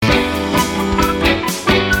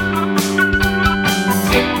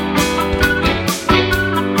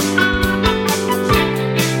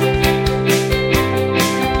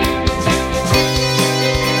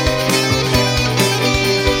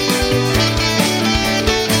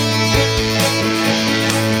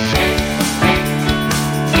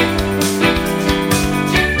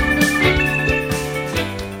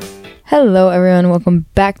Hello everyone, welcome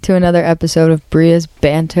back to another episode of Bria's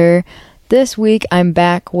Banter. This week I'm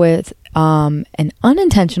back with an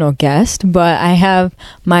unintentional guest, but I have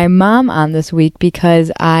my mom on this week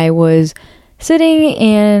because I was sitting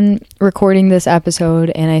and recording this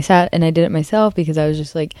episode and I sat and I did it myself because I was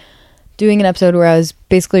just like doing an episode where I was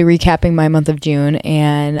basically recapping my month of June,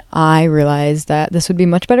 and I realized that this would be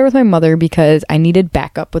much better with my mother because I needed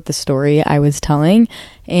backup with the story I was telling,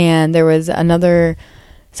 and there was another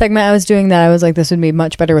segment I was doing that I was like, this would be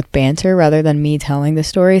much better with banter rather than me telling the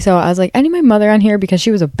story. So I was like, I need my mother on here because she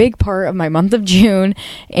was a big part of my month of June,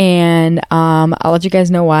 and I'll let you guys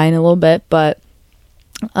know why in a little bit. But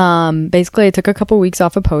basically I took a couple weeks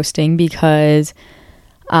off of posting because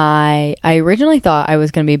I originally thought I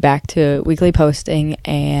was going to be back to weekly posting,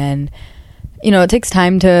 and you know, it takes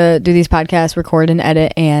time to do these podcasts, record and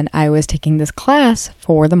edit, and I was taking this class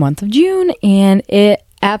for the month of June and it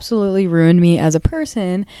absolutely ruined me as a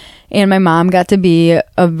person, and my mom got to be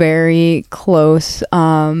a very close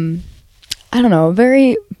a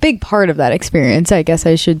very big part of that experience, I guess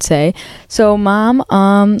I should say. So Mom,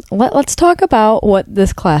 let's talk about what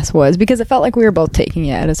this class was, because it felt like we were both taking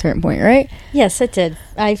it at a certain point, right? Yes, it did.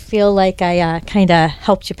 I feel like I kind of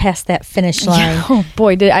helped you past that finish line. Oh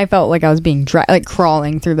boy, I felt like I was being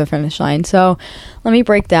crawling through the finish line. So let me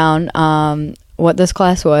break down what this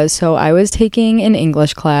class was. So I was taking an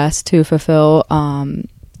English class to fulfill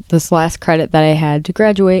this last credit that I had to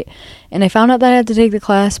graduate, and I found out that I had to take the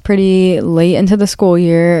class pretty late into the school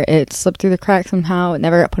year. It slipped through the cracks somehow. It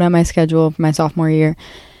never got put on my schedule for my sophomore year,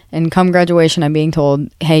 and come graduation I'm being told,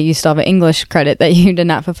 hey, you still have an English credit that you did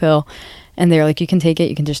not fulfill, and they're like, you can take it,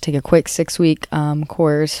 you can just take a quick 6-week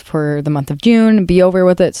course for the month of June, be over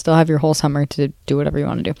with it, still have your whole summer to do whatever you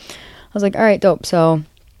want to do. I was like, all right, dope. So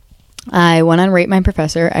I went on Rate My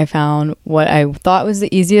Professor. I found what I thought was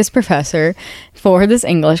the easiest professor for this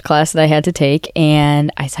English class that I had to take,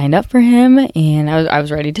 and I signed up for him, and I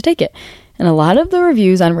was ready to take it. And a lot of the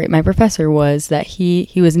reviews on Rate My Professor was that he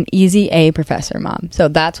was an easy A professor, Mom. So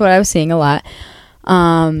that's what I was seeing a lot.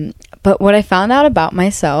 But what I found out about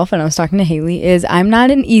myself, and I was talking to Haley, is I'm not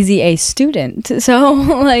an easy A student. So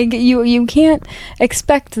like you can't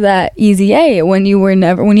expect that easy A when you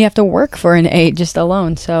have to work for an A just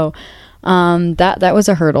alone. So that was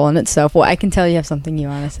a hurdle in itself. Well, I can tell you have something you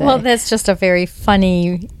want to say. Well, that's just a very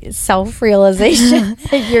funny self-realization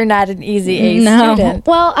that you're not an easy A student.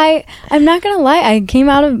 Well, I'm not gonna lie, I came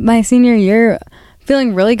out of my senior year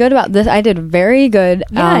feeling really good about this. I did very good.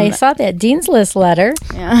 Yeah, I saw that Dean's List letter.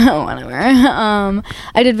 Yeah, whatever.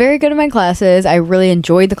 I did very good in my classes. I really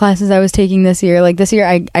enjoyed the classes I was taking this year. Like this year,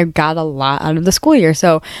 I got a lot out of the school year.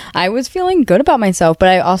 So I was feeling good about myself, but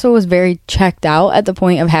I also was very checked out at the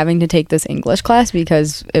point of having to take this English class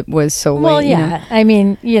because it was so late. Well, yeah. You know? I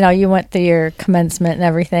mean, you went through your commencement and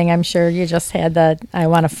everything. I'm sure you just had I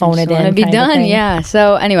want to phone it in. To be done, yeah.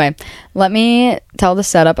 So anyway, let me tell the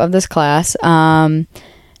setup of this class.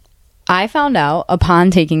 I found out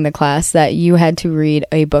upon taking the class that you had to read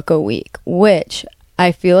a book a week, which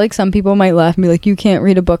I feel like some people might laugh and be like, you can't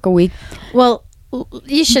read a book a week. Well,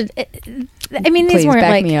 you should. I mean, these weren't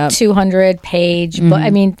like 200-page, but I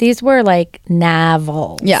mean, these were like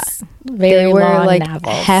novels. Yeah. They were like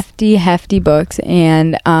novels. hefty books,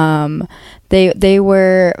 and they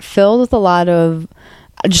were filled with a lot of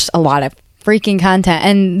freaking content,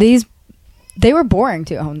 and they were boring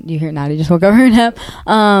too. Oh, you hear Natty just woke up her nap.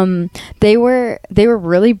 They were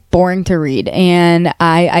really boring to read, and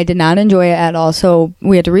I did not enjoy it at all. So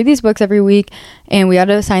we had to read these books every week, and we had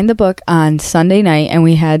to assign the book on Sunday night, and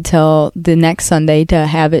we had till the next Sunday to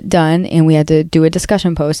have it done, and we had to do a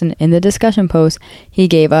discussion post. And in the discussion post, he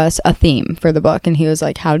gave us a theme for the book, and he was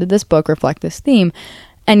like, how did this book reflect this theme?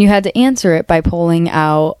 And you had to answer it by pulling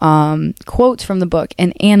out quotes from the book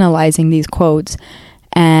and analyzing these quotes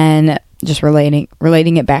and just relating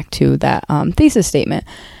it back to that thesis statement.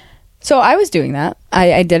 So I was doing that.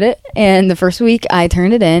 I did it, and the first week I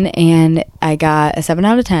turned it in, and I got a 7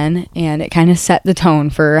 out of 10, and it kind of set the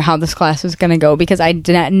tone for how this class was going to go, because I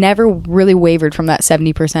never really wavered from that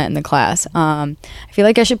 70% in the class. I feel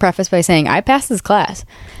like I should preface by saying I passed this class.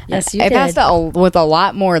 Yes, you did. I passed it with a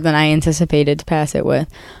lot more than I anticipated to pass it with.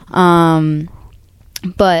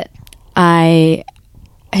 But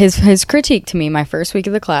his critique to me my first week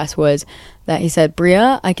of the class was that he said,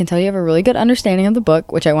 Bria, I can tell you have a really good understanding of the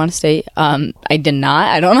book, which I want to state. I did not.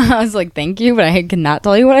 I don't know. I was like, thank you, but I cannot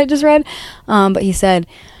tell you what I just read. But he said,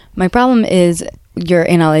 my problem is your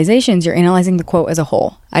analyzations. You're analyzing the quote as a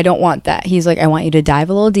whole. I don't want that. He's like, I want you to dive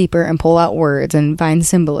a little deeper and pull out words and find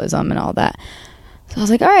symbolism and all that. So I was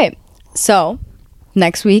like, all right. So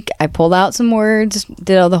next week, I pulled out some words,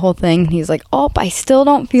 did all the whole thing. He's like, oh, I still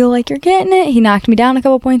don't feel like you're getting it. He knocked me down a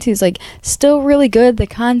couple points. He's like, still really good. The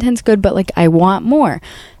content's good, but like, I want more.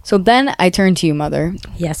 So then I turned to you, Mother.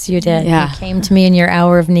 Yes, you did. Yeah. You came to me in your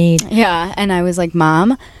hour of need. Yeah. And I was like,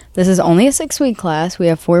 Mom, this is only a 6-week class. We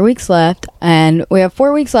have 4 weeks left, and we have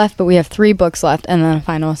 4 weeks left, but we have 3 books left and then a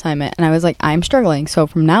final assignment. And I was like, I'm struggling. So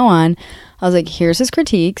from now on, I was like, here's his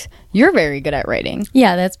critiques. You're very good at writing.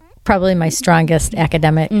 Yeah, that's probably my strongest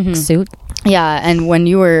academic suit. Yeah, and when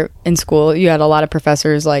you were in school, you had a lot of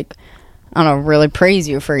professors like, I don't know, really praise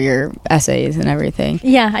you for your essays and everything.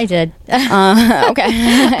 Yeah, I did. Okay.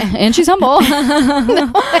 And she's humble.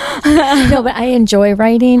 No, but I enjoy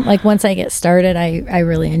writing. Like once I get started, I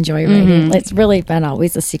really enjoy writing. It's really been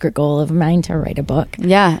always a secret goal of mine to write a book.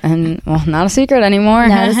 Yeah, and well, not a secret anymore.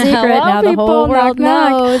 Not a secret. Now the whole world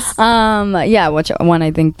knows. Yeah, which one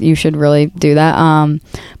I think you should really do that.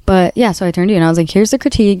 But yeah, so I turned to you and I was like, here's the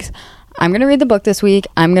critiques. I'm going to read the book this week.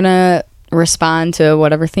 I'm going to respond to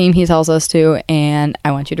whatever theme he tells us to, and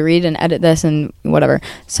I want you to read and edit this and whatever.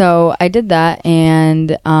 So I did that,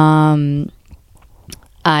 and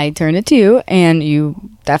I turned it to you, and you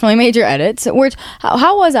definitely made your edits. Which,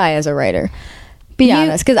 how was I as a writer? Be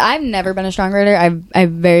honest, because I've never been a strong writer. I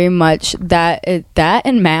very much that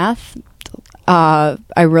and math I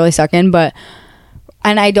really suck in, but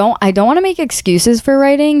and I don't want to make excuses for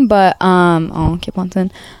writing, but keep on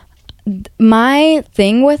saying. My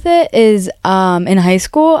thing with it is in high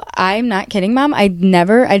school, I'm not kidding, Mom, I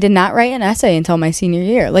did not write an essay until my senior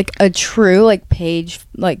year, like a true like page,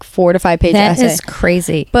 like 4 to 5 page essay. That is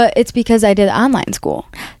crazy. But it's because I did online school.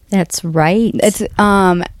 That's right. It's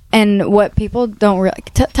and what people don't really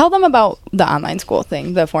tell them about the online school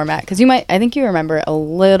thing, the format, because I think you remember it a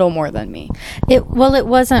little more than me. It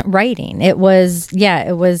wasn't writing. It was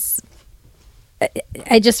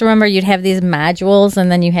I just remember you'd have these modules,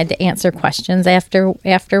 and then you had to answer questions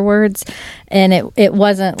afterwards, and it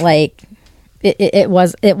wasn't like it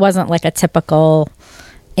wasn't like a typical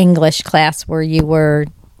English class where you were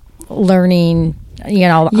learning,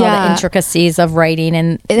 all the intricacies of writing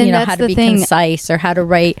and how to be concise, or how to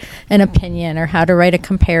write an opinion, or how to write a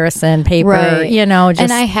comparison paper, right.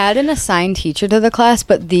 And I had an assigned teacher to the class,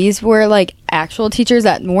 but these were like actual teachers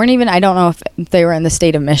that weren't even, I don't know if they were in the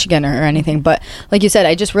state of Michigan or anything, but like you said,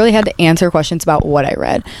 I just really had to answer questions about what I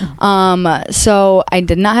read. So I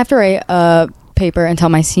did not have to write a paper until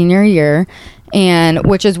my senior year, and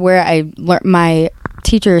which is where I learned. My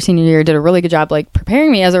teacher senior year did a really good job like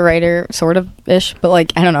preparing me as a writer, sort of ish, but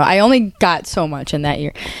like I don't know, I only got so much in that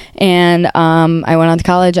year, and I went on to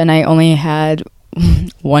college, and I only had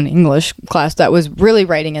one English class that was really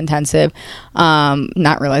writing intensive,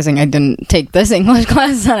 not realizing I didn't take this English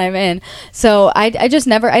class that I'm in. So I just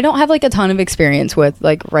never, I don't have like a ton of experience with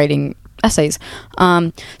like writing essays.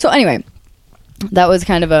 So anyway, that was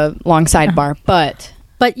kind of a long sidebar, but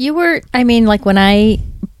you were, I mean, like when I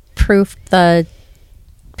proofed the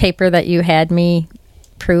paper that you had me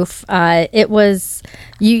proof, it was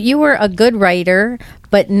you were a good writer,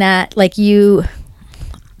 but not like you,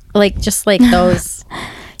 like just like those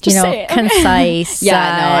concise.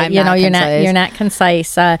 Yeah, no, you're not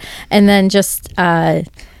concise, and then just I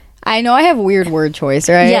know I have weird word choice,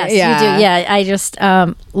 right? Yes, you do. Yeah, I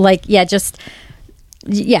just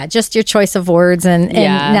just your choice of words and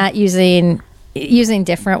not using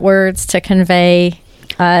different words to convey.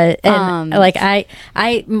 Like I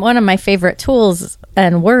one of my favorite tools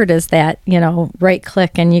and Word is that, right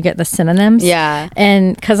click and you get the synonyms. Yeah.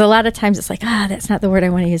 And because a lot of times it's like, that's not the word I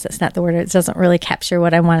want to use. That's not the word. It doesn't really capture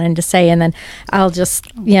what I wanted to say. And then I'll just,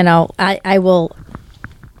 I will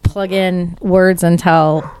plug in words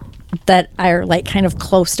until that are like kind of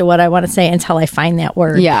close to what I want to say until I find that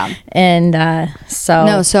word. Yeah. And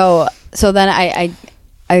so then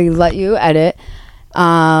I let you edit,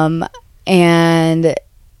 and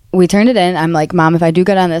we turned it in. I'm like, Mom, if I do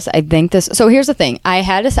good on this, I think this. So here's the thing. I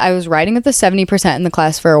was writing with the 70% in the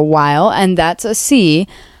class for a while, and that's a C.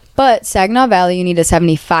 But Saginaw Valley, you need a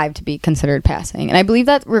 75 to be considered passing. And I believe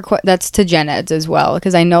that's to gen eds as well,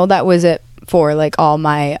 because I know that was it for like all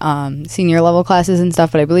my senior level classes and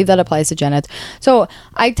stuff, but I believe that applies to gen eds. So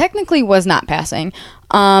I technically was not passing.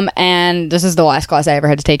 And this is the last class I ever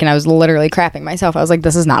had to take, and I was literally crapping myself. I was like,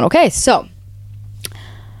 this is not okay. So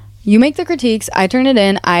you make the critiques, I turn it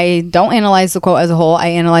in, I don't analyze the quote as a whole, I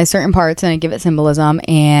analyze certain parts and I give it symbolism,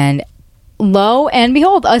 and lo and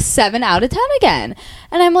behold, a 7 out of 10 again.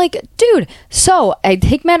 And I'm like, dude, so I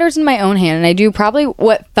take matters in my own hand, and I do probably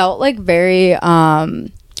what felt like very, I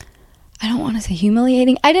I don't want to say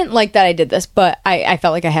humiliating. I didn't like that I did this, but I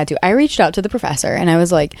felt like I had to. I reached out to the professor and I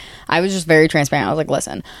was just very transparent. I was like,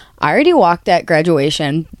 listen, I already walked at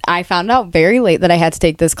graduation. I found out very late that I had to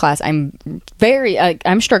take this class. I'm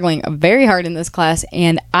struggling very hard in this class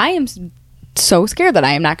and I am so scared that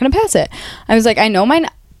I am not going to pass it. I was like, I know my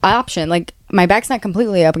option, like my back's not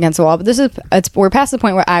completely up against the wall, but we're past the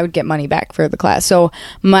point where I would get money back for the class. So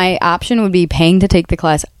my option would be paying to take the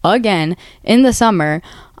class again in the summer,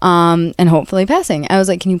 and hopefully passing. I was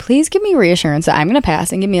like, can you please give me reassurance that I'm going to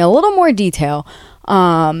pass and give me a little more detail?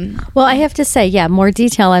 Well, I have to say, yeah, more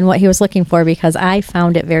detail on what he was looking for, because I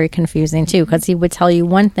found it very confusing too, because he would tell you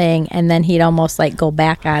one thing and then he'd almost like go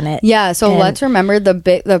back on it. Yeah, so let's remember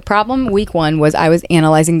the problem week 1 was I was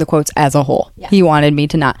analyzing the quotes as a whole. Yeah. He wanted me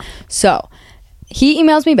to not. So he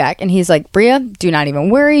emails me back and he's like, Bria, do not even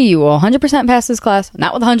worry. You will 100% pass this class.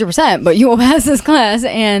 Not with 100%, but you will pass this class.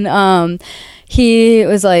 And he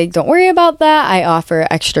was like, don't worry about that. I offer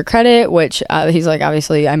extra credit, which he's like,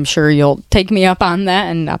 obviously, I'm sure you'll take me up on that.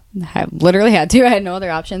 And I literally had to. I had no other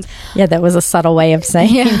options. Yeah, that was a subtle way of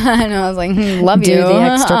saying. Yeah, I know. I was like, love you. Do the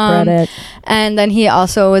extra credit. And then he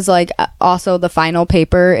also was like, also the final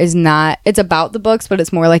paper is not, it's about the books, but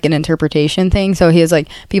it's more like an interpretation thing. So he was like,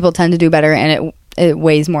 people tend to do better and it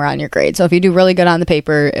weighs more on your grade. So if you do really good on the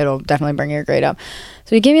paper, it'll definitely bring your grade up.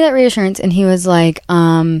 So he gave me that reassurance and he was like,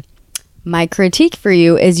 my critique for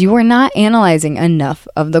you is you are not analyzing enough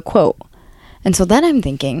of the quote. And so then I'm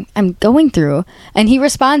thinking, I'm going through, and he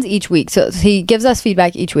responds each week. So he gives us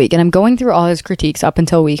feedback each week, and I'm going through all his critiques up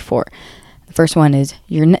until week 4. The first one is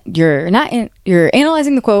you're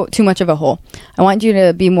analyzing the quote too much of a whole. I want you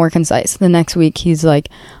to be more concise. The next week he's like,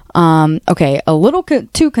 okay, a little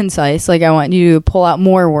too concise. Like, I want you to pull out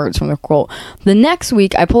more words from the quote. The next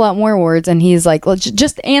week I pull out more words and he's like, let's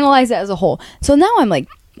just analyze it as a whole. So now I'm like,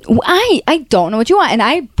 I don't know what you want. And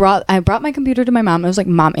I brought my computer to my mom. I was like,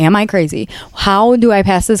 Mom, am I crazy? How do I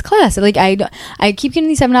pass this class? Like, I keep getting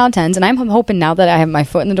these 7 out of 10s, and I'm hoping now that I have my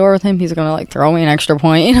foot in the door with him, he's gonna like throw me an extra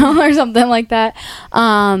point, or something like that.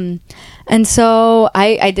 And so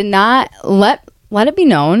I did not let it be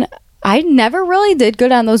known. I never really did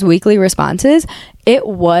good on those weekly responses. It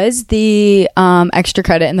was the extra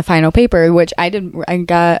credit in the final paper, which I did. I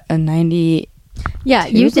got a 90. Yeah,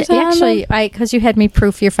 you did actually. Because you had me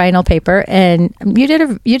proof your final paper, and you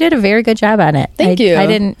did a very good job on it. Thank you. I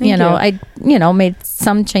didn't, I made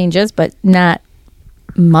some changes, but not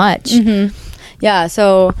much. Mm-hmm. Yeah,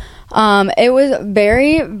 so it was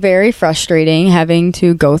very, very frustrating having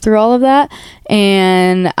to go through all of that,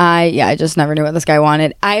 and I just never knew what this guy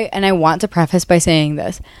wanted. I want to preface by saying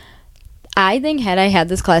this. I think had I had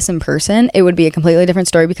this class in person, it would be a completely different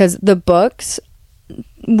story, because the books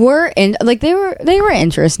were they were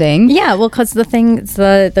interesting. Yeah, well, because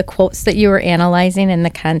the quotes that you were analyzing in the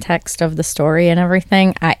context of the story and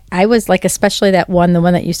everything, I was like, especially the one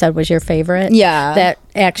that you said was your favorite. Yeah, that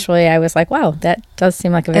actually I was like, wow, that does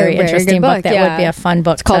seem like a very interesting book. That would be a fun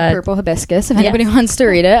book. It's called Purple Hibiscus, if anybody wants to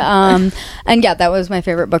read it. And yeah, that was my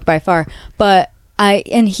favorite book by far. But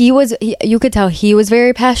you could tell he was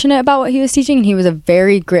very passionate about what he was teaching, and he was a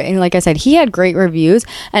very great, and like I said, he had great reviews,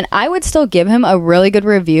 and I would still give him a really good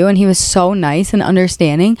review, and he was so nice and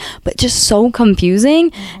understanding, but just so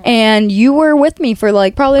confusing. Mm-hmm. And you were with me for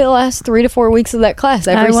like probably the last 3 to 4 weeks of that class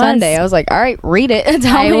every Sunday. I was like, all right, read it.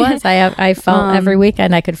 I felt every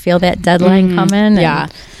weekend I could feel that deadline coming. Yeah.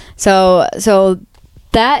 So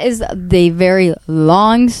that is the very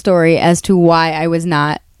long story as to why I was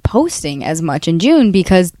not posting as much in June,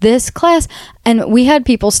 because this class, and we had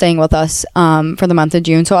people staying with us for the month of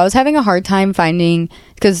June, so I was having a hard time finding,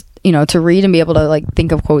 because to read and be able to like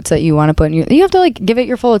think of quotes that you want to put in you have to like give it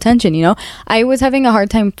your full attention. I was having a hard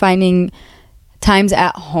time finding times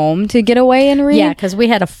at home to get away and read. Yeah, because we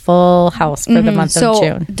had a full house for the month of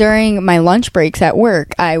June. During my lunch breaks at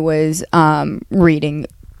work, I was reading,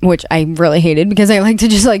 which I really hated because I like to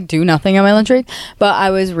just like do nothing on my lunch break, but I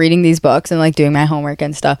was reading these books and like doing my homework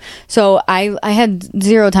and stuff. So I had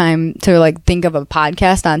zero time to like think of a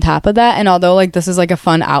podcast on top of that. And although like this is like a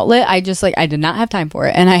fun outlet, I just like I did not have time for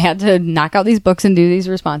it, and I had to knock out these books and do these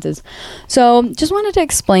responses. So just wanted to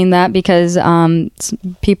explain that, because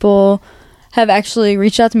people have actually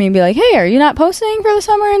reached out to me and be like, hey, are you not posting for the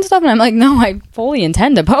summer and stuff? And I'm like, no, I fully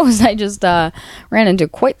intend to post. I just ran into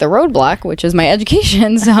quite the roadblock, which is my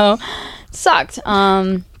education. So it sucked.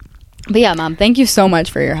 But yeah, Mom, thank you so much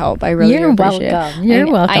for your help. I really appreciate it.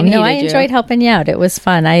 You're welcome. I enjoyed helping you out. It was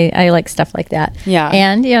fun. I like stuff like that. Yeah.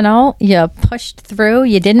 And, you pushed through.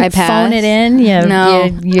 You didn't phone it in.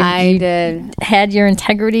 I did. Had your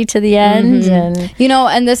integrity to the end. Mm-hmm.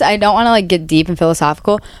 And this, I don't want to like get deep and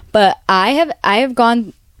philosophical, but I have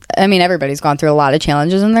gone I mean, everybody's gone through a lot of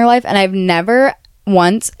challenges in their life, and I've never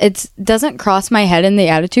once, it doesn't cross my head in the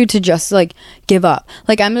attitude to just like give up.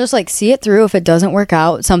 Like, I'm just like, see it through. If it doesn't work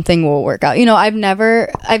out, something will work out. You know, I'm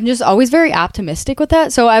just always very optimistic with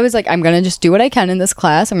that. So I was like, I'm gonna just do what I can in this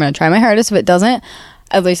class. I'm gonna try my hardest. If it doesn't,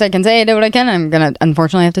 at least I can say I did what I can. I'm gonna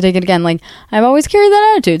unfortunately have to take it again. Like, I've always carried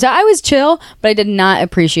that attitude. So I was chill, but I did not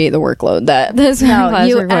appreciate the workload that this class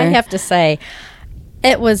required. I have to say,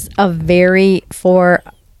 it was a very for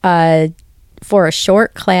a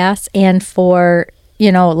short class, and for,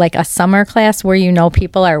 you know, like a summer class where, you know,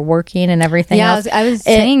 people are working and everything else. I was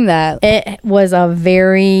saying that it was a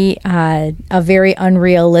very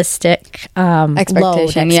unrealistic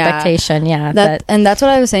expectation. And that's what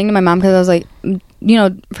I was saying to my mom, because I was like, you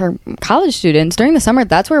know, for college students during the summer,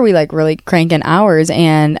 that's where we like really crank in hours,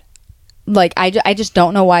 and like I just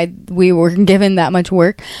don't know why we were given that much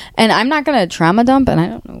work. And I'm not gonna trauma dump, and I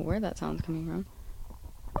don't know where that sound's coming from.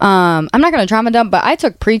 I'm not going to trauma dump, but I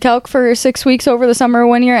took pre-calc for 6 weeks over the summer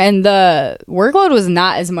one year, and the workload was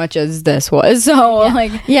not as much as this was. So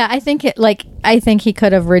I think he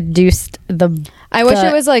could have reduced I wish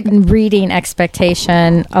it was like reading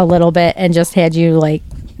expectation a little bit, and just had you like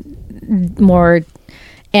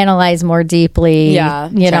analyze more deeply, you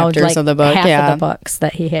know, like of the book, half of the books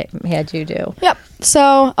that he had you do. Yep.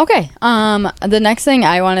 So, okay. The next thing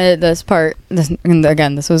I wanted, this was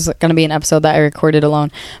going to be an episode that I recorded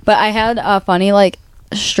alone, but I had a funny like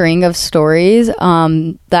string of stories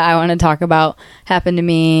that I want to talk about. Happened to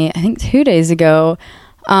me, I think 2 days ago.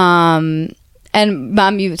 And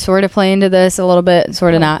Mom, you sort of play into this a little bit,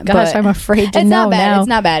 sort of not. Gosh, but I'm afraid to know now. It's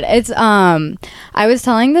not bad. It's I was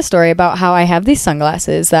telling the story about how I have these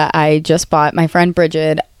sunglasses that I just bought. My friend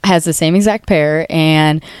Bridget has the same exact pair,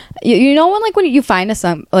 and you know when you find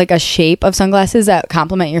a shape of sunglasses that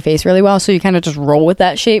complement your face really well, so you kind of just roll with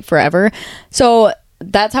that shape forever. So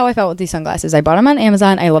that's how I felt with these sunglasses. I bought them on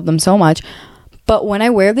Amazon. I love them so much, but when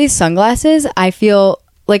I wear these sunglasses, I feel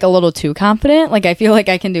like a little too confident. Like, I feel like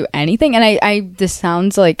I can do anything, and this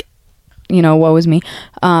sounds like, you know, woe is me,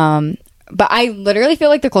 but I literally feel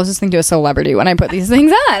like the closest thing to a celebrity when I put these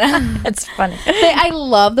things on. That's funny. I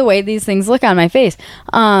love the way these things look on my face.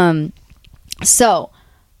 So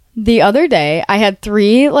the other day I had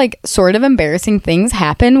 3 like sort of embarrassing things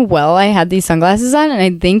happen while I had these sunglasses on, and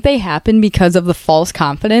I think they happened because of the false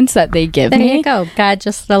confidence that they give me. There you go. God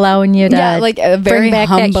just allowing you to like a very bring back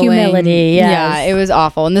humbling, that humility. Yes. Yeah, it was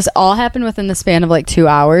awful, and this all happened within the span of like 2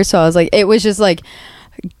 hours. So I was like, it was just like,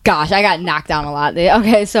 gosh, I got knocked down a lot.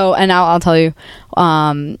 Okay, so, and I'll tell you.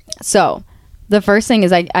 So the first thing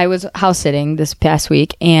is I was house sitting this past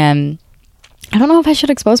week, and I don't know if I should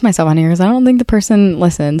expose myself on here because I don't think the person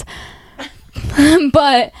listens.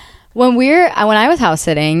 But when I was house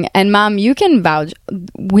sitting, and Mom, you can vouch,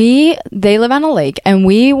 they live on a lake, and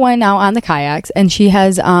we went out on the kayaks, and she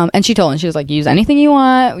has and she told him, she was like, use anything you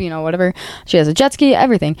want, you know, whatever. She has a jet ski,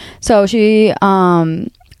 everything. So she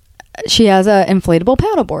has a inflatable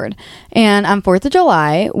paddleboard, and on 4th of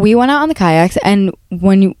July we went out on the kayaks, and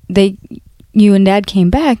when you and Dad came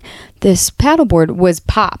back, this paddleboard was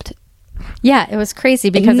popped. Yeah, it was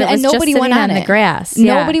crazy because it was nobody just sitting on the grass.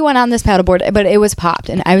 Yeah. Nobody went on this paddleboard, but it was popped,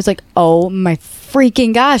 and I was like, oh my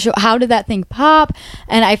freaking gosh, how did that thing pop?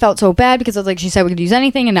 And I felt so bad because I was like, she said we could use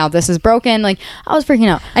anything, and now this is broken. Like, I was freaking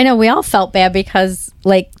out. I know, we all felt bad because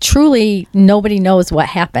like truly nobody knows what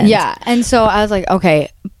happened. Yeah, and so I was like, okay.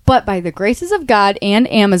 But by the graces of God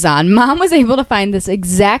and Amazon, Mom was able to find this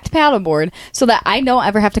exact paddleboard so that I don't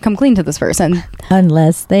ever have to come clean to this person.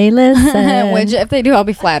 Unless they listen. Which, if they do, I'll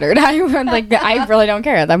be flattered. I really don't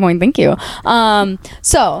care at that point. Thank you.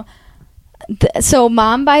 So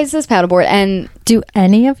Mom buys this paddleboard, and do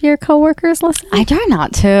any of your coworkers listen? I try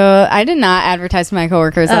not to. I did not advertise to my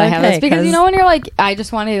coworkers that I have this, because you know when you're like, I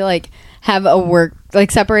just want to like have a work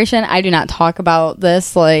like separation. I do not talk about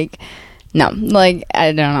this like. No, like,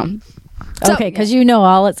 I don't know. So, okay, because you know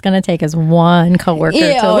all it's going to take is one coworker to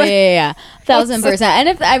yeah. 1,000%. And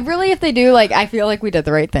if they do, like, I feel like we did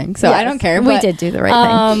the right thing. So yes, I don't care. We did do the right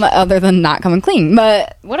thing. Other than not coming clean.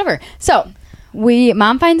 But whatever. So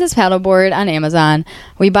Mom finds this paddleboard on Amazon.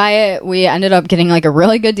 We buy it. We ended up getting like a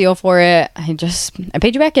really good deal for it. I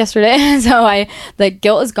paid you back yesterday. So the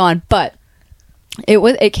guilt is gone. But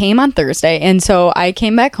it came on Thursday, and so I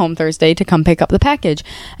came back home Thursday to come pick up the package,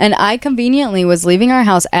 and I conveniently was leaving our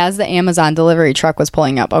house as the Amazon delivery truck was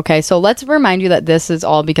pulling up. Okay, so let's remind you that this is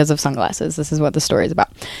all because of sunglasses. This is what the story is about.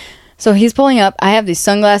 So he's pulling up. I have these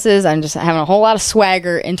sunglasses. I'm just having a whole lot of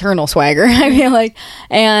swagger, internal swagger, I feel like.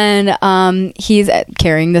 And he's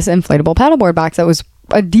carrying this inflatable paddleboard box that was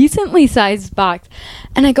a decently sized box.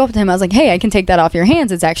 And I go up to him. I was like, hey, I can take that off your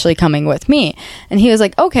hands. It's actually coming with me. And he was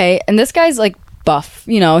like, okay. And this guy's like buff,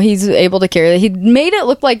 you know, he's able to carry it. He made it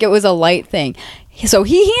look like it was a light thing. So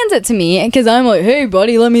he hands it to me because I'm like, hey,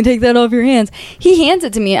 buddy, let me take that off your hands. He hands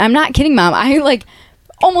it to me. I'm not kidding, Mom. I like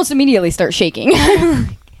almost immediately start shaking.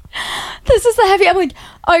 This is the heavy. I'm like,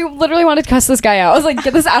 I literally wanted to cuss this guy out. I was like,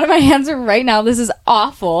 get this out of my hands right now. This is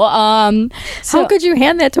awful. So how could you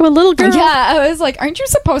hand that to a little girl? Yeah, I was like, aren't you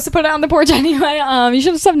supposed to put it on the porch anyway? You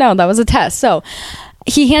should have said no. That was a test. So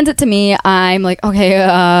he hands it to me. I'm like, okay,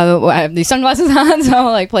 I have these sunglasses on, so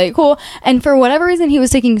like, play it cool. And for whatever reason, he was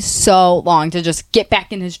taking so long to just get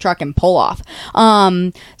back in his truck and pull off.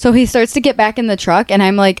 So he starts to get back in the truck, and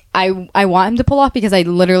I'm like, I want him to pull off because I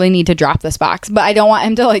literally need to drop this box, but I don't want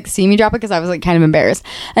him to like see me drop it because I was like kind of embarrassed.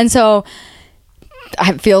 And so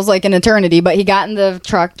it feels like an eternity, but he got in the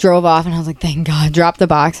truck, drove off, and I was like, thank God, dropped the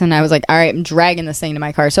box. And I was like, all right, I'm dragging this thing to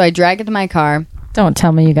my car. So I drag it to my car. Don't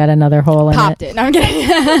tell me you got another hole in Popped it. No, I'm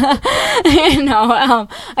kidding. No,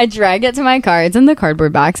 I drag it to my car. It's in the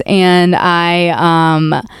cardboard box, and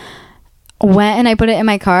I went and I put it in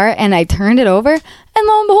my car, and I turned it over, and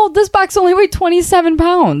lo and behold, this box only weighed 27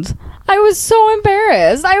 pounds. I was so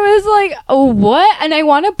embarrassed. I was like, oh, what? And I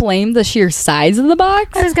want to blame the sheer size of the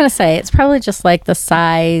box. I was gonna say it's probably just like the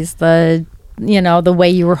size, the way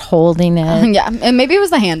you were holding it. Yeah, and maybe it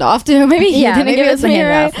was the handoff too. Maybe he didn't give it to me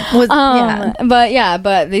right.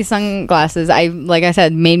 But these sunglasses, like I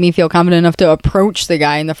said, made me feel confident enough to approach the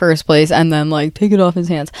guy in the first place and then like take it off his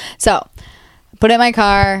hands. So put it in my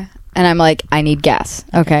car, and I'm like, I need gas.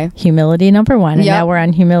 Okay, humility number 1, and now we're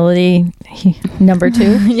on humility number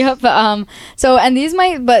 2. Yep. So, and these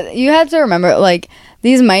but you have to remember, like,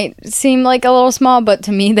 these might seem like a little small, but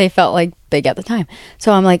to me they felt like big at the time.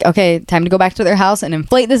 So I'm like, okay, time to go back to their house and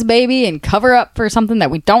inflate this baby and cover up for something that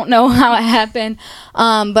we don't know how it happened.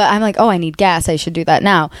 But I'm like, oh, I need gas. I should do that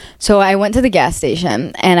now. So I went to the gas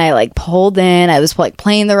station, and I like pulled in. I was like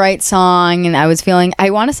playing the right song, and I was feeling,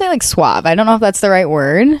 I want to say like suave. I don't know if that's the right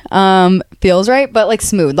word. Feels right, but like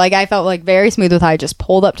smooth. Like I felt like very smooth with how I just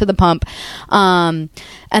pulled up to the pump. And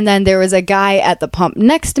then there was a guy at the pump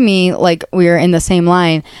next to me, like we were in the same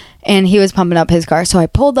line, and he was pumping up his car. So I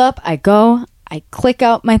pulled up, I click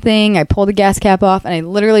out my thing, I pull the gas cap off, and I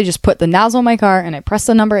literally just put the nozzle in my car, and I pressed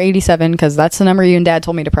the number 87 because that's the number you and Dad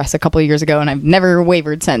told me to press a couple of years ago, and I've never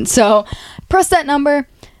wavered since. So press that number,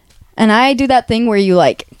 and I do that thing where you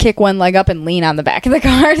like kick one leg up and lean on the back of the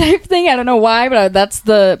car type thing. I don't know why, but that's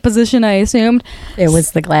the position I assumed. It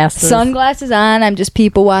was the glasses. Sunglasses on. I'm just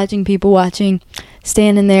people watching,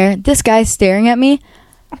 standing there. This guy's staring at me.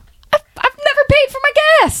 I've never paid for my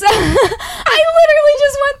gas. I literally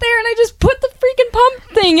just went there and I just put the freaking pump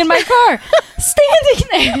thing in my car, standing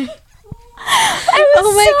there.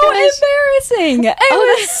 Embarrassing. It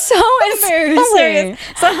was so embarrassing.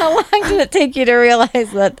 So how long did it take you to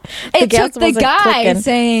realize that the gas took the guy clicking?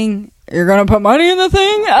 Saying, you're gonna put money in the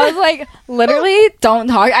thing? I was like, literally, don't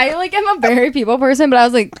talk. I like am a very people person, but I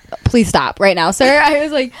was like, please stop right now, sir. I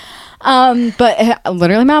was like, but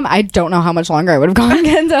literally, Mom, I don't know how much longer I would have gone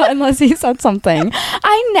unless he said something.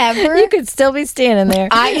 You could still be standing there.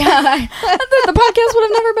 The podcast would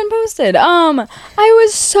have never been posted. I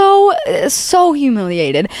was so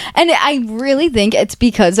humiliated, and I really think it's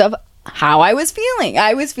because of how I was feeling.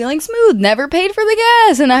 I was feeling smooth, never paid for the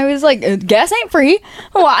gas, and I was like, gas ain't free.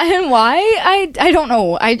 Why? I don't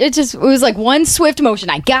know. It was like one swift motion.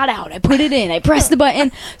 I got out, I put it in, I pressed the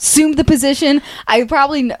button, assumed the position. I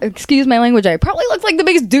probably, excuse my language, I probably looked like the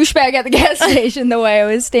biggest douchebag at the gas station the way I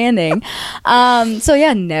was standing. So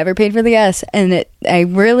yeah, never paid for the gas, and I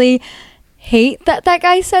really hate that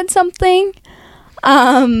guy said something.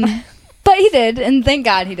 But he did, and thank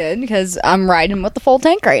God he did, because I'm riding with the full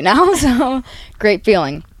tank right now. So great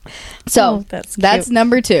feeling. So that's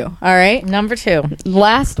number 2. All right, number 2,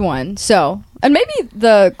 last one. So, and maybe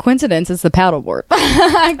the coincidence is the paddleboard,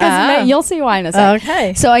 because you'll see why in a second.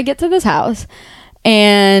 Okay. So I get to this house,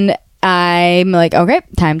 and I'm like, okay,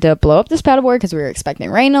 time to blow up this paddleboard because we were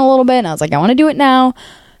expecting rain a little bit, and I was like, I want to do it now.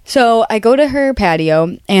 So I go to her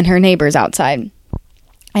patio, and her neighbor's outside,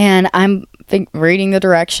 and I'm reading the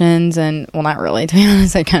directions, and well, not really, to be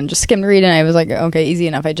honest. I kind of just skimmed reading. I was like, okay, easy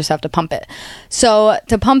enough. I just have to pump it. So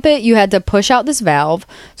to pump it, you had to push out this valve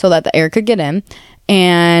so that the air could get in,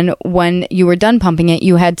 and when you were done pumping it,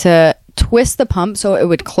 you had to twist the pump so it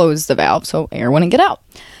would close the valve so air wouldn't get out.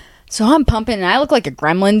 So I'm pumping, and I look like a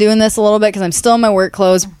gremlin doing this a little bit because I'm still in my work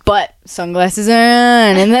clothes, but sunglasses on.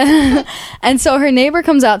 And then, and so her neighbor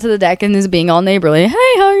comes out to the deck and is being all neighborly.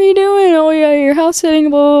 Hey, how are you doing? Oh yeah, your house sitting,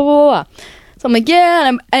 blah blah blah. So I'm like,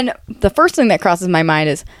 yeah, and the first thing that crosses my mind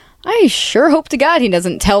is, I sure hope to God he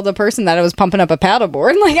doesn't tell the person that I was pumping up a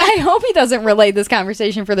paddleboard. Like, I hope he doesn't relay this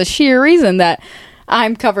conversation for the sheer reason that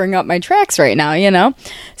I'm covering up my tracks right now, you know?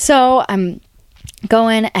 So I'm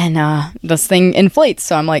going and this thing inflates.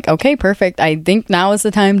 So I'm like, okay, perfect. I think now is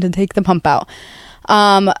the time to take the pump out.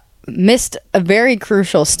 Missed a very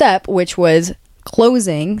crucial step, which was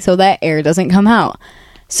closing so that air doesn't come out.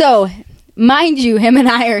 So, mind you, him and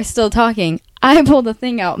I are still talking. I pull the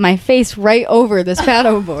thing out, my face right over this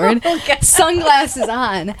paddleboard, sunglasses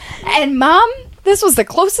on, and Mom, this was the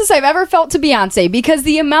closest I've ever felt to Beyonce because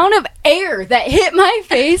the amount of air that hit my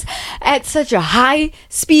face at such a high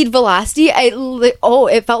speed velocity,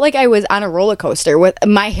 it felt like I was on a roller coaster. With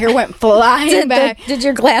my hair went flying back. Did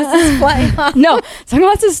your glasses fly off? No,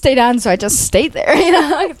 sunglasses stayed on, so I just stayed there. You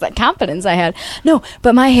know, it's that confidence I had. No,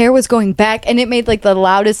 but my hair was going back, and it made like the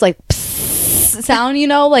loudest like sound, you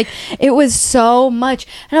know, like it was so much,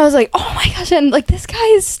 and I was like, oh my gosh, and like this guy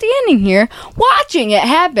is standing here watching it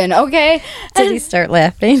happen. Okay, did he start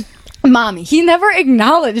laughing? Mommy, he never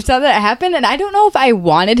acknowledged that happened, and I don't know if I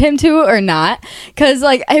wanted him to or not, because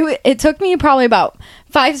like it took me probably about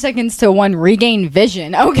 5 seconds to regain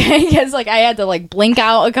vision, okay, because like I had to like blink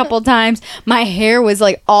out a couple times. My hair was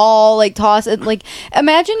like all like tossed. Like,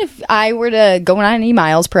 imagine if I were to go 90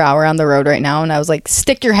 miles per hour on the road right now and I was like,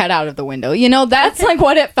 stick your head out of the window, you know, that's like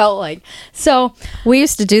what it felt like. So we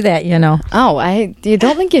used to do that, you know. You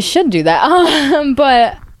don't think you should do that.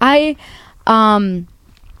 But I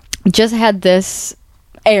just had this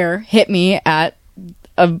air hit me at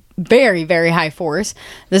a very, very high force.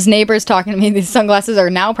 This neighbor's talking to me. These sunglasses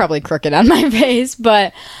are now probably crooked on my face,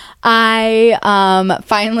 but I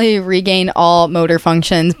finally regained all motor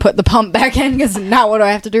functions, put the pump back in, because now what do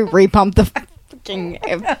I have to do? Repump the fucking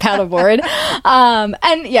paddleboard.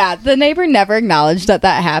 And yeah, the neighbor never acknowledged that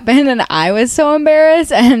happened, and I was so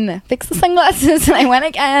embarrassed, and fixed the sunglasses, and I went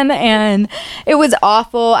again, and it was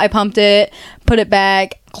awful. I pumped it, put it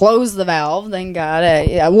back, closed the valve, thank God.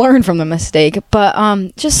 I learned from the mistake, but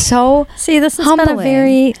just so this has humbling. Been a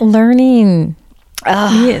very learning.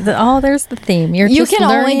 There's the theme. You just can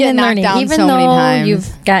only get knocked down even so many though times.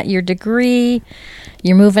 You've got your degree,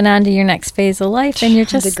 you're moving on to your next phase of life, and you're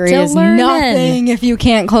just degree still is learning. Nothing if you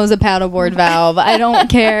can't close a paddleboard valve. I don't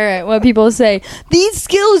care what people say. These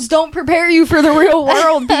skills don't prepare you for the real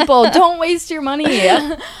world, people. Don't waste your money.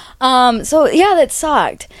 So yeah, that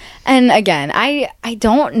sucked. And again, I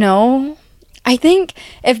don't know. I think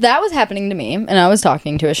if that was happening to me and I was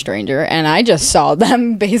talking to a stranger and I just saw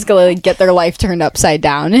them basically get their life turned upside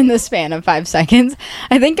down in the span of 5 seconds,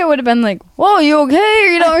 I think I would have been like, whoa, you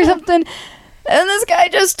okay? You know, or something. And this guy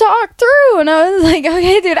just talked through, and I was like,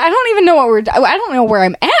 okay, dude, I don't even know I don't know where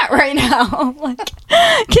I'm at right now. Like,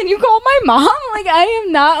 can you call my mom? Like, I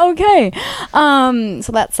am not okay.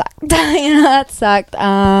 So that sucked. That sucked.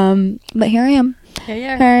 But here I am. Here you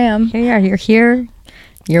are. Here I am. Here you are. You're here.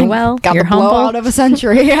 You're well. Got you're the humble. blowout of a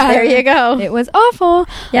century. There you go. It was awful.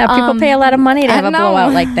 Yeah, people pay a lot of money to have a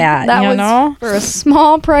blowout like that. That was know? For a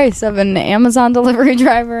small price of an Amazon delivery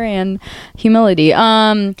driver and humility.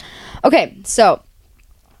 Okay, so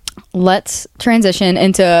let's transition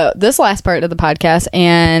into this last part of the podcast,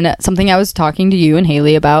 and something I was talking to you and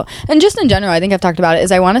Haley about, and just in general, I think I've talked about it,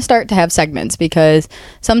 is I want to start to have segments, because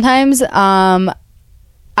sometimes I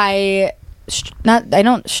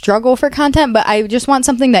don't struggle for content, but I just want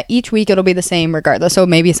something that each week it'll be the same regardless. So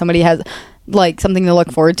maybe somebody has like something to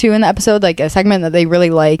look forward to in the episode, like a segment that they really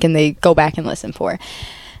like and they go back and listen for.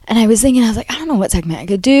 And I was thinking, I was like, I don't know what segment I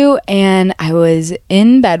could do. And I was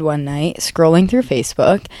in bed one night scrolling through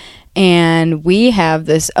Facebook, and we have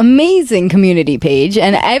this amazing community page,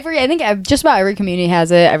 and I think just about every community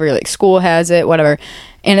has it, every like school has it, whatever.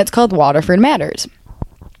 And it's called Waterford Matters.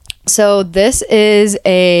 So this is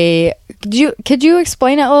could you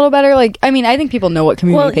explain it a little better? Like, I mean, I think people know what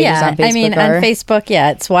community pages on Facebook are. I mean, on Facebook,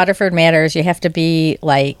 it's Waterford Matters. You have to be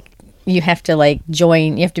like,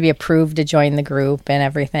 join, you have to be approved to join the group and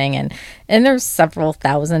everything. And there's several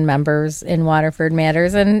thousand members in Waterford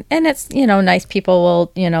Matters. And it's, nice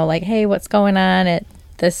people will, like, hey, what's going on at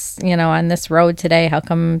this, on this road today? How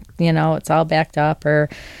come, it's all backed up? Or,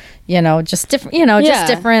 just different, just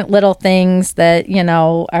different little things that,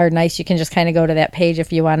 are nice. You can just kind of go to that page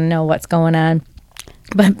if you want to know what's going on.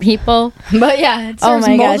 But yeah, it serves oh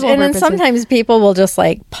my gosh. And then purposes. sometimes people will just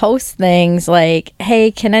like post things like,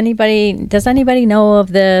 hey, does anybody know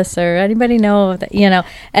of this, or anybody know of that,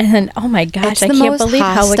 and then, oh my gosh, I can't believe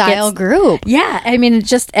how it gets group. Yeah. I mean, it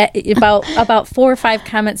just about 4 or 5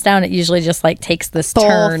 comments down, it usually just like takes this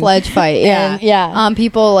full-fledged fight. Yeah. And, yeah.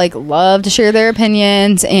 People like love to share their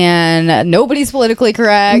opinions, and nobody's politically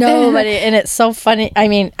correct. Nobody. And it's so funny. I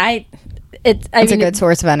mean, it's a good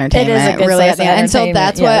source of entertainment. It is a good really, source of and so entertainment,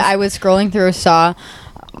 that's yes. what I was scrolling through, saw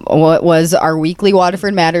what was our weekly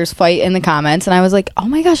Waterford Matters fight in the comments, and I was like, oh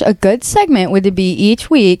my gosh, a good segment would be each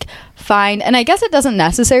week find, and I guess it doesn't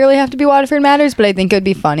necessarily have to be Waterford Matters, but I think it would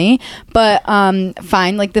be funny, but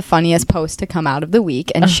find like the funniest post to come out of the week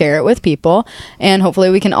and share it with people, and hopefully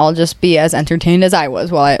we can all just be as entertained as I was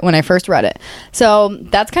when I first read it. So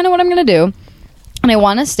that's kind of what I'm gonna do. And I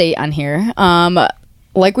want to state on here,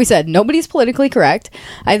 like we said, nobody's politically correct.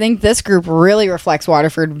 I think this group really reflects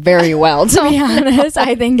Waterford very well, to be honest.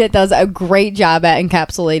 I think it does a great job at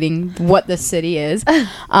encapsulating what the city is.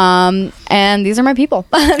 And these are my people.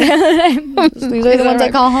 These are the ones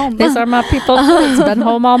I call home. These are my people. It's been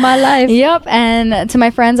home all my life. Yep. And to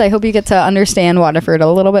my friends, I hope you get to understand Waterford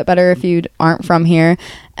a little bit better if you aren't from here.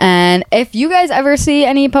 And if you guys ever see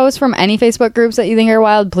any posts from any Facebook groups that you think are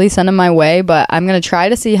wild, please send them my way. But I'm going to try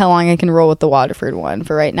to see how long I can roll with the Waterford one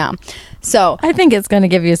for right now. So I think it's going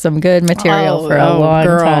to be some good material for a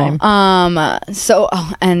long time. So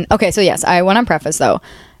yes, I want to preface though.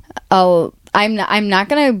 I'm not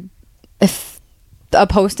going to, if a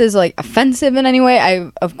post is like offensive in any way, I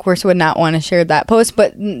of course would not want to share that post.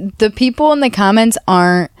 But the people in the comments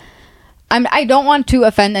aren't. I don't want to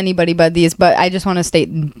offend anybody but I just want to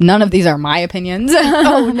state none of these are my opinions.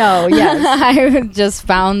 Oh, no, yes. I just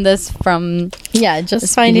found this from... Yeah,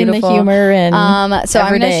 just finding beautiful. the humor and so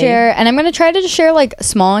I'm going to share... And I'm going to try to just share, like,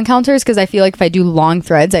 small encounters because I feel like if I do long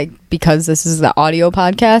threads, because this is the audio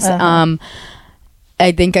podcast,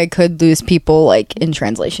 I think I could lose people, like, in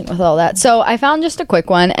translation with all that. So I found just a quick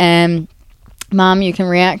one, and... Mom, you can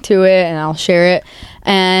react to it and I'll share it.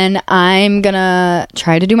 And I'm gonna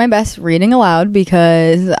try to do my best reading aloud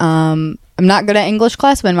because I'm not good at English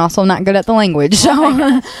class, but I'm also not good at the language. So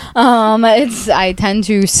I tend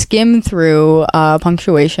to skim through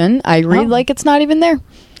punctuation. I read like it's not even there.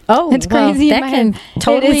 Oh, it's crazy. That can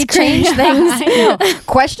totally change things. I know.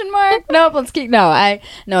 Question mark? Nope. Let's keep. No,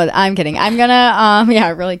 I'm kidding. I'm gonna.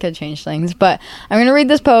 It really could change things. But I'm gonna read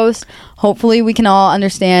this post. Hopefully, we can all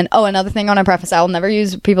understand. Oh, another thing I want to preface: I will never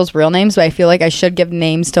use people's real names, but I feel like I should give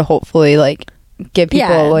names to hopefully like give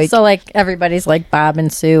people like. So like everybody's like Bob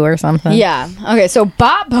and Sue or something. Yeah. Okay. So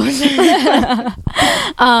Bob posted.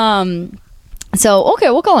 So, okay,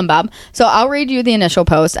 we'll call him Bob. So I'll read you the initial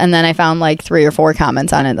post, and then I found like 3 or 4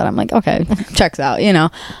 comments on it that I'm like, okay, checks out, you know.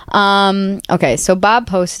 Okay, so Bob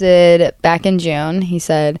posted back in June. He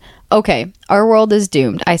said, okay, our world is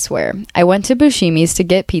doomed, I swear. I went to Bushimi's to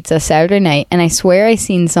get pizza Saturday night, and I swear I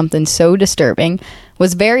seen something so disturbing.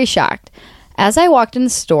 Was very shocked. As I walked in the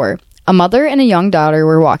store, a mother and a young daughter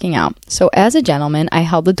were walking out. So as a gentleman, I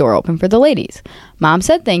held the door open for the ladies. Mom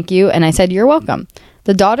said thank you, and I said, you're welcome.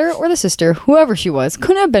 The daughter or the sister, whoever she was,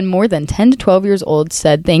 couldn't have been more than 10 to 12 years old,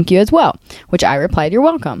 said thank you as well, which I replied, you're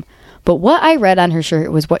welcome. But what I read on her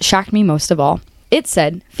shirt was what shocked me most of all. It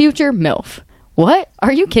said, future MILF. What?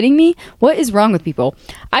 Are you kidding me? What is wrong with people?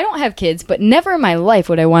 I don't have kids, but never in my life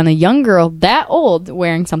would I want a young girl that old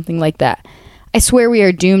wearing something like that. I swear we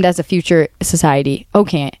are doomed as a future society.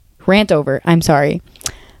 Okay, rant over. I'm sorry.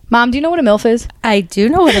 Mom, do you know what a MILF is? I do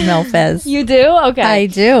know what a MILF is. You do? Okay. I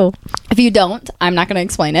do. If you don't, I'm not going to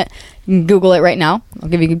explain it. You can Google it right now. I'll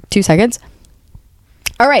give you 2 seconds.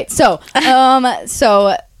 All right. So,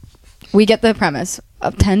 so we get the premise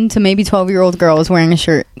of 10 to maybe 12-year-old girls wearing a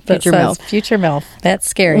shirt. Future MILF. Future MILF. That's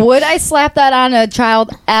scary. Would I slap that on a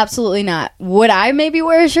child? Absolutely not. Would I maybe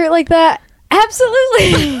wear a shirt like that?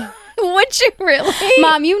 Absolutely. Would you really?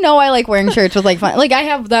 Mom, you know I like wearing shirts with like fun. Like I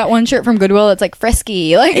have that one shirt from Goodwill that's like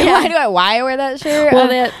frisky. Like why I wear that shirt? Well,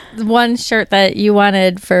 that one shirt that you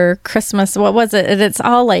wanted for Christmas, what was it? It's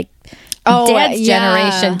all like dad's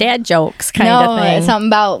generation, dad jokes kind of thing. Something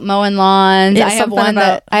about mowing lawns. Yeah,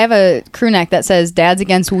 I have a crew neck that says "Dad's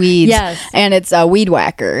Against Weeds." Yes, and it's a weed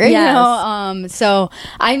whacker. Yes. You know? So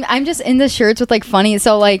I'm just into shirts with like funny.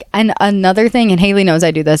 So like, and another thing, and Haley knows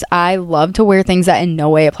I do this. I love to wear things that in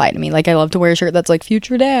no way apply to me. Like I love to wear a shirt that's like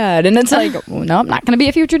future dad, and it's like, well, no, I'm not going to be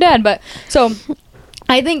a future dad. But so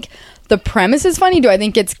I think the premise is funny. Do I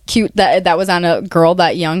think it's cute that was on a girl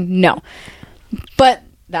that young? No, but.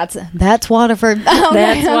 That's Waterford.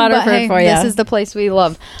 That's Waterford for you. This is the place we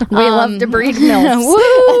love. We love to breed MILFs.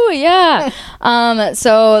 Woo, yeah.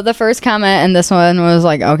 So the first comment, and this one was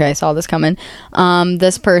like, okay, saw this coming.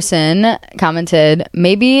 This person commented,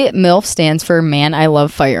 maybe MILF stands for Man I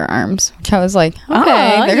Love Firearms, which I was like,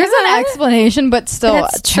 okay, there's an explanation, but still,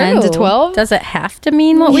 that's 10 true. to 12. Does it have to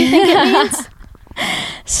mean what we think it means?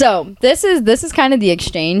 So this is kind of the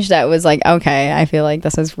exchange that was like, okay, I feel like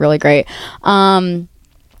this is really great.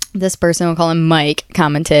 This person, we'll call him Mike,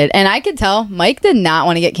 commented, and I could tell Mike did not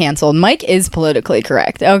want to get canceled. Mike is politically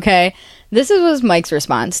correct, okay? was Mike's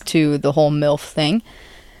response to the whole MILF thing.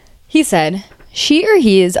 He said, she or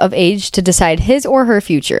he is of age to decide his or her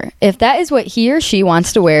future. If that is what he or she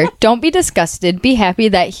wants to wear, don't be disgusted. Be happy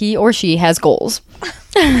that he or she has goals.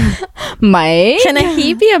 Mike? Can a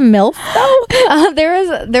he be a MILF, though?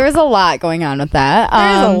 There was a lot going on with that.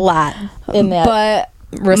 There's a lot in that.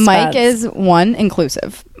 But response. Mike is, one,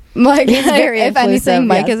 inclusive. Like, He's very if inclusive. anything,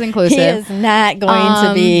 Mike is inclusive. He is not going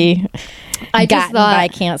to be I just gotten by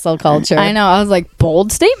cancel culture. I know. I was like,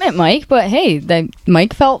 bold statement, Mike. But hey,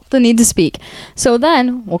 Mike felt the need to speak. So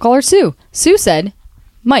then, we'll call her Sue. Sue said,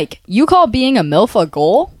 Mike, you call being a MILF a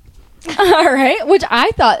goal? All right. Which I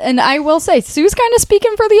thought, and I will say, Sue's kind of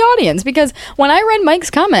speaking for the audience. Because when I read Mike's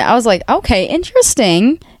comment, I was like, okay,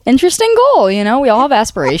 interesting goal. You know, we all have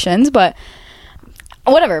aspirations, but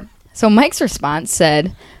whatever. So Mike's response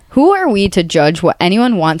said, who are we to judge what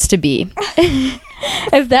anyone wants to be?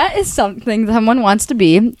 If that is something someone wants to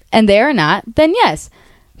be and they are not, then yes,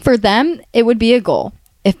 for them, it would be a goal.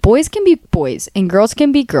 If boys can be boys and girls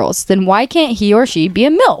can be girls, then why can't he or she be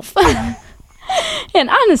a MILF? And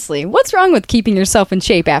honestly, what's wrong with keeping yourself in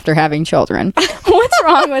shape after having children? What's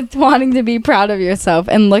wrong with wanting to be proud of yourself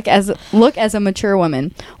and look as a mature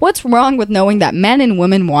woman? What's wrong with knowing that men and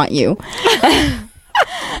women want you?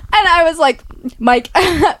 And I was like, Mike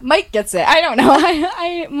gets it. I don't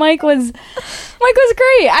know. Mike was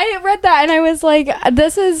great. I read that and I was like,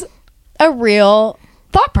 this is a real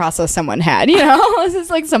thought process someone had, you know. This is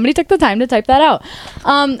like somebody took the time to type that out.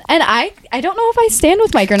 And I don't know if I stand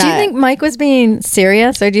with Mike or not. Do you think Mike was being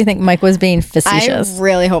serious, or do you think Mike was being facetious? I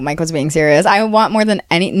really hope Mike was being serious. I want more than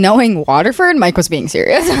knowing Waterford, Mike was being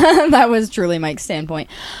serious. That was truly Mike's standpoint.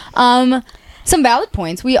 Some valid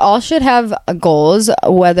points. We all should have goals,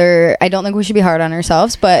 whether I don't think we should be hard on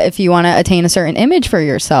ourselves, but if you want to attain a certain image for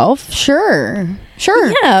yourself, sure.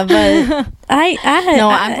 Yeah, but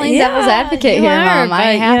I'm playing devil's advocate here, Mom.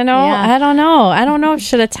 I don't know.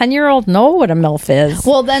 Should a 10-year-old know what a MILF is?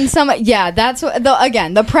 Well, then that's what,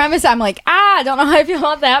 the premise. I'm like, I don't know how I feel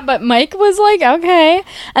about that, but Mike was like, okay.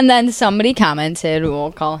 And then somebody commented,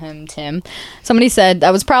 we'll call him Tim. Somebody said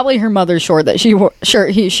that was probably her mother's shirt that she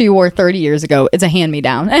wore 30 years ago. It's a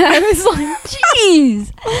hand-me-down. And I was like,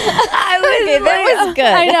 jeez. That was good.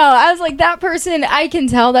 I know. I was like, that person, I can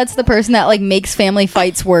tell that's the person that like makes family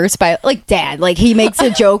fights worse by like dad. Like he makes a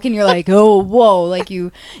joke and you're like, oh, whoa. Like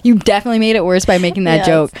you definitely made it worse by making that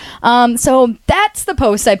joke. So that's the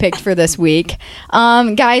post I picked for this week.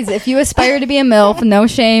 Guys, if you aspire to be a MILF, no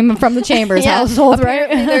shame from the Chambers household, right?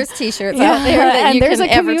 There's t-shirts out there that you can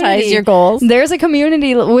advertise your goals. There's a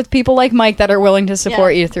community with people like Mike that are willing to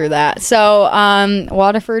support you through that. So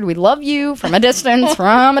Waterford, we love you from a distance.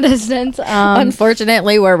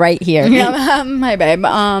 Unfortunately, we're right here. Hi,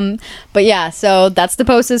 babe. But yeah, so that's the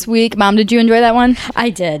post this week. Mom, did you enjoy that one? I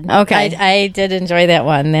did. Okay. I did enjoy that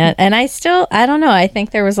one. And I don't know. I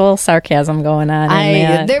think there was a little sarcasm going on in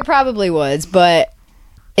that. There probably was, but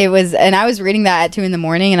it was, and I was reading that at 2 a.m.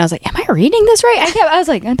 and I was like, am I reading this right? I was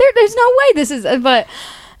like, there's no way this is, but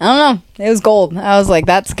I don't know. It was gold. I was like,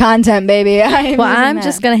 that's content, baby. I'm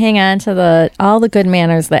just going to hang on to all the good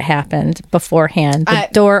manners that happened beforehand. The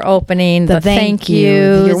door opening, the thank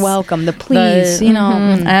you. You're welcome. The please,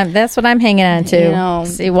 that's what I'm hanging on to.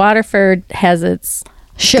 See, Waterford has its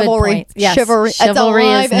chivalry. Yes. Chivalry. It's Chivalry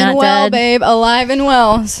alive is not and well, dead. babe. Alive and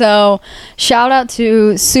well. So shout out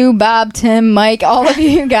to Sue, Bob, Tim, Mike, all of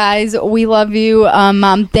you guys. We love you.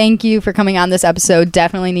 Mom, thank you for coming on this episode.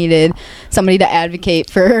 Definitely needed somebody to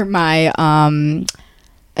advocate for my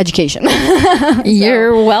education.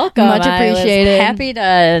 You're welcome. Much appreciated. I was happy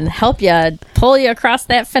to help you pull you across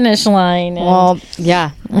that finish line. Well,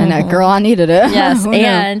 yeah. And girl, I needed it. Yes.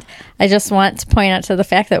 And I just want to point out to the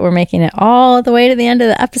fact that we're making it all the way to the end of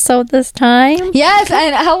the episode this time. Yes,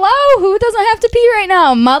 and hello, who doesn't have to pee right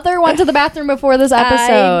now? Mother went to the bathroom before this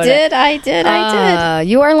episode. I did.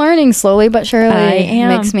 You are learning slowly but surely. I am.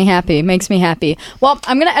 Makes me happy. Well,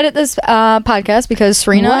 I'm going to edit this podcast because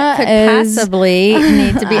Serena what could possibly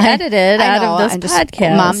need to be edited out of this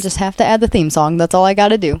podcast? Mom, just have to add the theme song. That's all I got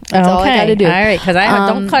to do. That's all I got to do. All right, because I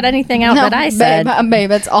don't cut anything out that I said. Babe,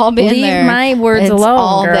 it's all been there. Leave my words alone,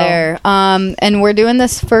 all girl. There. And we're doing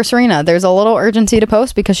this for Serena. There's a little urgency to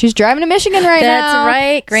post because she's driving to Michigan right now. That's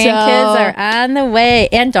right. Grandkids are on the way.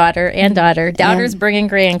 And daughter. Daughter's bringing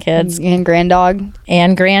grandkids. And granddog.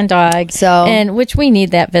 And granddog. So, and which we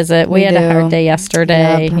need that visit. We had a hard day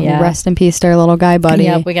yesterday. Yep. Yeah. Rest in peace to our little guy, Buddy.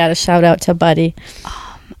 Yep. We got a shout out to Buddy.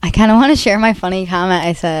 I kind of want to share my funny comment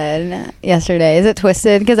I said yesterday. Is it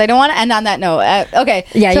twisted? Because I don't want to end on that note. Okay.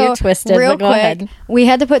 Yeah, you're twisted. Real Go quick, ahead. we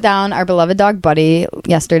had to put down our beloved dog Buddy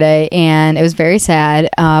yesterday, and it was very sad.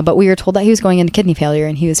 But we were told that he was going into kidney failure,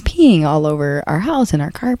 and he was peeing all over our house and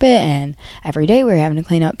our carpet, and every day we were having to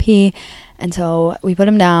clean up pee. And so we put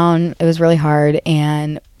him down. It was really hard,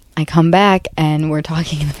 and I come back, and we're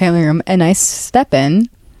talking in the family room, and I step in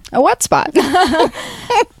a wet spot.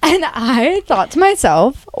 And I thought to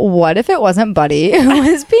myself, what if it wasn't Buddy who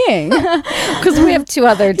was peeing? Because we have 2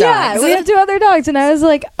 other dogs. Yeah, we have 2 other dogs. And I was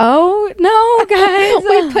like, oh, no, guys.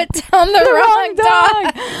 We put down the wrong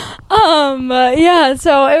dog. Yeah,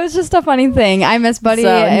 so it was just a funny thing. I miss Buddy.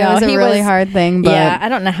 It was a really hard thing. But yeah, I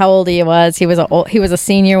don't know how old he was. He was a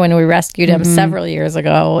senior when we rescued him several years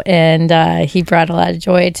ago. And he brought a lot of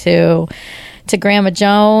joy to Grandma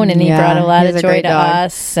Joan, and he brought a lot of joy to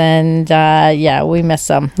us, and we miss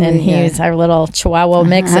him. And he was our little Chihuahua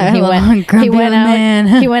mix, and he went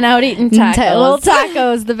out eating tacos. Little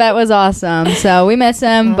tacos. The vet was awesome, so we miss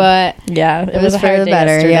him. But yeah, it was a for hard the day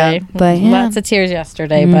better. yesterday. Yeah, but lots of tears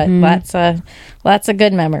yesterday, but lots of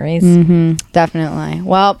good memories. Definitely.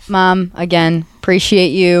 Well, Mom, again,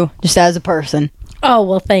 appreciate you just as a person. Oh,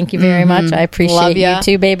 well, thank you very much. I appreciate you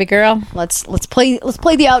too, baby girl. Let's play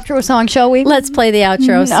the outro song, shall we? Let's play the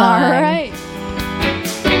outro song. All right.